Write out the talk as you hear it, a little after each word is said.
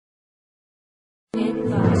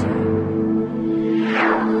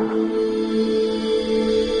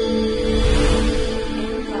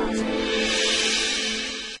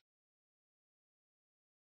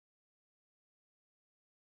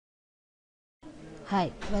Hi,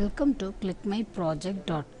 welcome to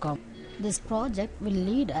clickmyproject.com. This project will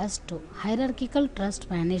lead us to hierarchical trust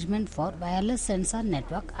management for wireless sensor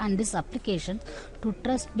network and its applications to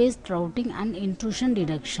trust-based routing and intrusion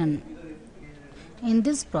detection. In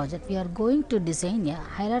this project, we are going to design a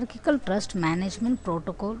hierarchical trust management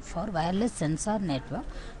protocol for wireless sensor network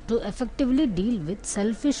to effectively deal with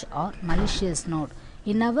selfish or malicious node.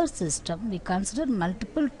 In our system, we consider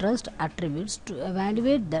multiple trust attributes to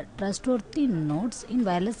evaluate the trustworthy nodes in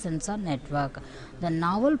wireless sensor network. The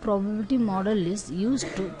novel probability model is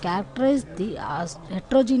used to characterize the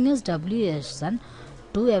heterogeneous WSN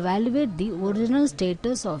to evaluate the original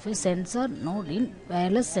status of a sensor node in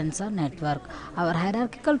wireless sensor network. Our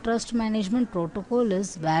hierarchical trust management protocol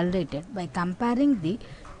is validated by comparing the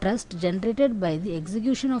trust generated by the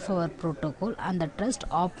execution of our protocol and the trust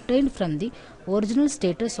obtained from the original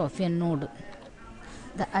status of a node.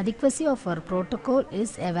 The adequacy of our protocol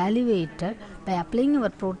is evaluated by applying our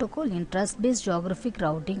protocol in trust-based geographic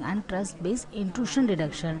routing and trust-based intrusion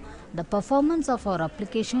detection. The performance of our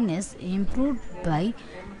application is improved by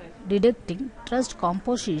detecting trust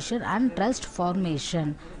composition and trust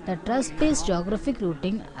formation. The trust-based geographic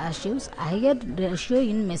routing achieves higher ratio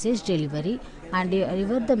in message delivery and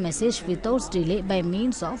deliver the message without delay by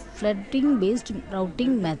means of flooding-based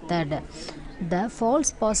routing method. The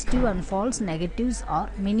false positive and false negatives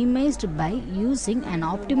are minimized by using an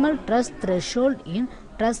optimal trust threshold in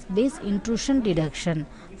trust-based intrusion detection.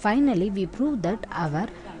 Finally, we prove that our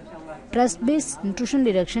trust-based intrusion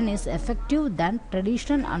detection is effective than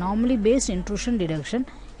traditional anomaly-based intrusion detection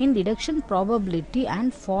in detection probability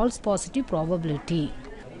and false positive probability.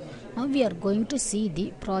 Now we are going to see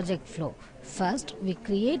the project flow. First, we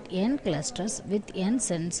create n clusters with n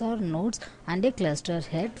sensor nodes and a cluster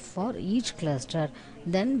head for each cluster.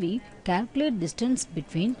 Then we calculate distance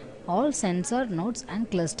between all sensor nodes and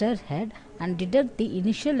cluster head and detect the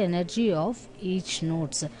initial energy of each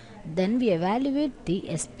nodes. Then we evaluate the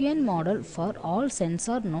SPN model for all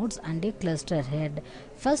sensor nodes and a cluster head.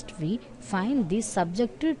 First we find the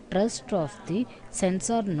subjective trust of the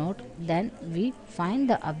sensor node. Then we find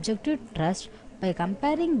the objective trust. By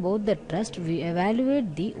comparing both the trust, we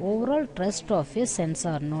evaluate the overall trust of a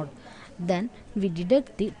sensor node. Then we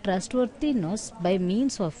detect the trustworthiness by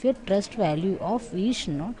means of a trust value of each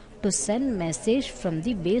node to send message from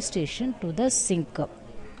the base station to the sink.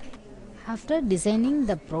 After designing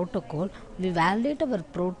the protocol, we validate our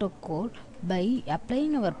protocol by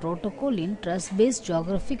applying our protocol in trust-based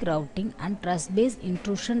geographic routing and trust-based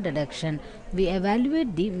intrusion detection. We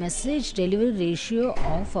evaluate the message delivery ratio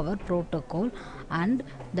of our protocol and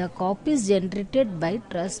the copies generated by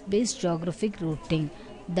trust-based geographic routing.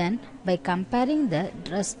 Then, by comparing the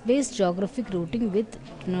trust-based geographic routing with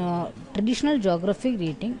traditional geographic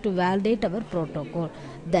routing to validate our protocol.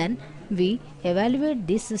 Then, we evaluate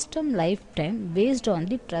the system lifetime based on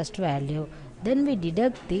the trust value. Then we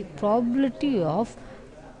deduct the probability of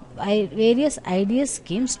various IDS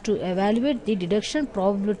schemes to evaluate the deduction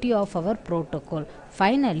probability of our protocol.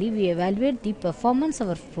 Finally, we evaluate the performance of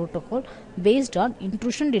our protocol based on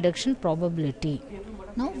intrusion detection probability.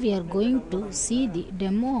 Now we are going to see the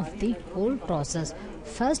demo of the whole process.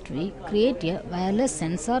 First, we create a wireless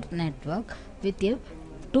sensor network with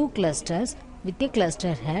two clusters with a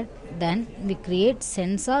cluster head. Then we create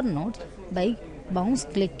sensor nodes by bounce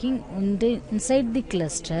clicking inside the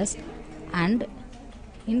clusters, and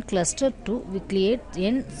in cluster 2 we create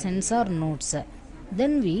n sensor nodes.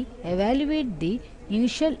 Then we evaluate the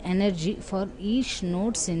initial energy for each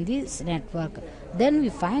nodes in this network. Then we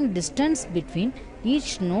find distance between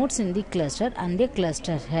each nodes in the cluster and a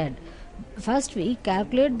cluster head. First we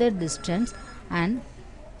calculate the distance, and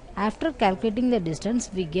after calculating the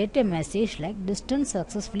distance, we get a message like distance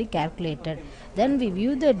successfully calculated. Then we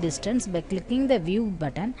view the distance by clicking the view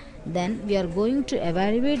button. Then we are going to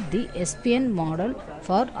evaluate the SPN model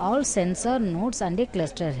for all sensor nodes and a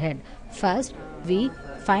cluster head. First, we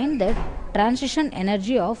find the transition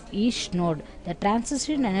energy of each node. The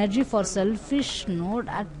transition energy for selfish node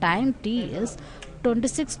at time t is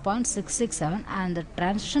 26.667 and the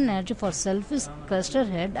transition energy for selfish cluster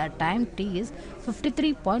head at time t is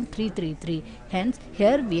 53.333. Hence,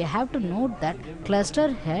 here we have to note that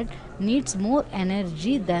cluster head needs more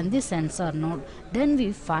energy than the sensor node. Then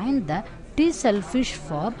we find the T selfish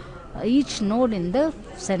for each node in the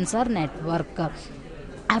sensor network.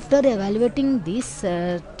 After evaluating this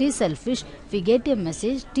T selfish, we get a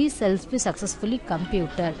message T selfish successfully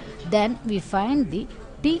computed. Then we find the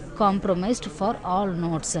T compromised for all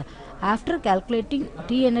nodes. After calculating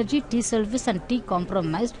T energy, T selfish and T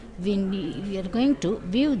compromised, we are going to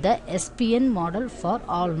view the SPN model for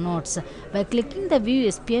all nodes. By clicking the view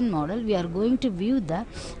SPN model, we are going to view the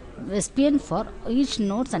SPN for each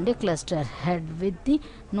nodes and a cluster head with the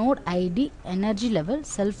node ID, energy level,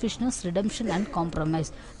 selfishness, redemption and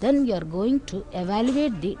compromise. Then we are going to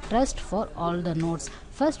evaluate the trust for all the nodes.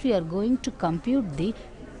 First we are going to compute the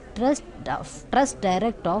trust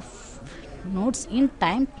direct of nodes in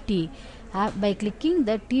time t. By clicking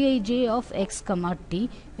the Tij of x comma t,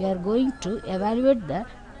 we are going to evaluate the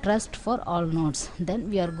trust for all nodes. Then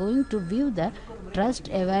we are going to view the trust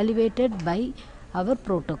evaluated by our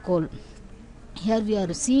protocol. Here we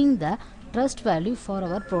are seeing the trust value for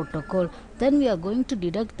our protocol. Then we are going to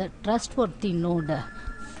deduct the trustworthy node.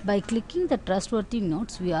 By clicking the trustworthy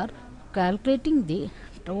nodes, we are calculating the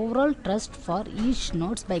overall trust for each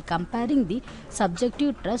nodes by comparing the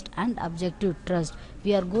subjective trust and objective trust.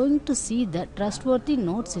 We are going to see the trustworthy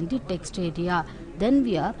nodes in the text area. Then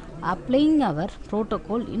we are applying our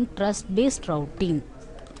protocol in trust-based routing.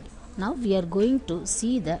 Now we are going to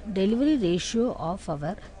see the delivery ratio of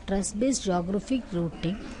our trust-based geographic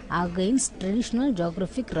routing against traditional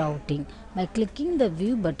geographic routing. By clicking the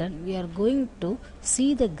view button, we are going to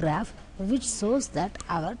see the graph which shows that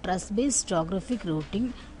our trust-based geographic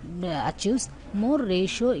routing achieves more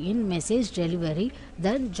ratio in message delivery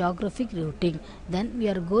than geographic routing. Then we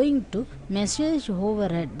are going to message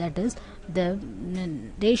overhead, that is the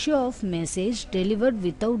ratio of message delivered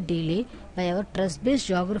without delay by our trust-based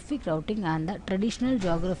geographic routing and the traditional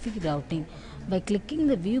geographic routing. By clicking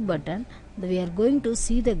the view button, we are going to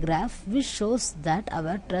see the graph which shows that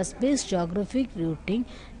our trust-based geographic routing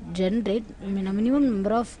generate minimum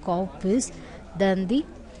number of copies than the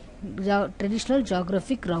traditional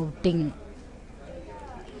geographic routing.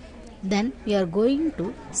 Then we are going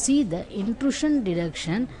to see the intrusion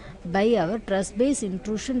detection by our trust-based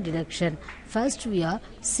intrusion detection. First we are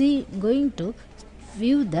going to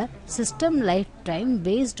view the system lifetime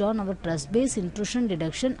based on our trust-based intrusion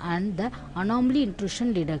detection and the anomaly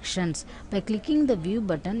intrusion detections. By clicking the view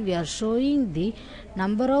button, we are showing the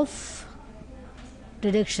number of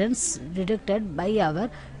detections detected by our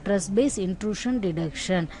trust-based intrusion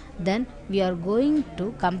detection. Then we are going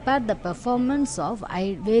to compare the performance of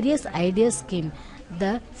various IDS schemes.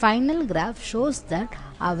 The final graph shows that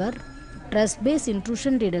our trust-based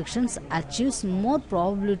intrusion detections achieves more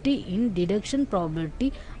probability in detection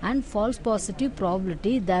probability and false positive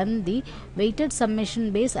probability than the weighted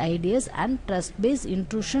summation based IDS and trust-based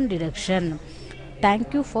intrusion detection.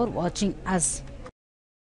 Thank you for watching us.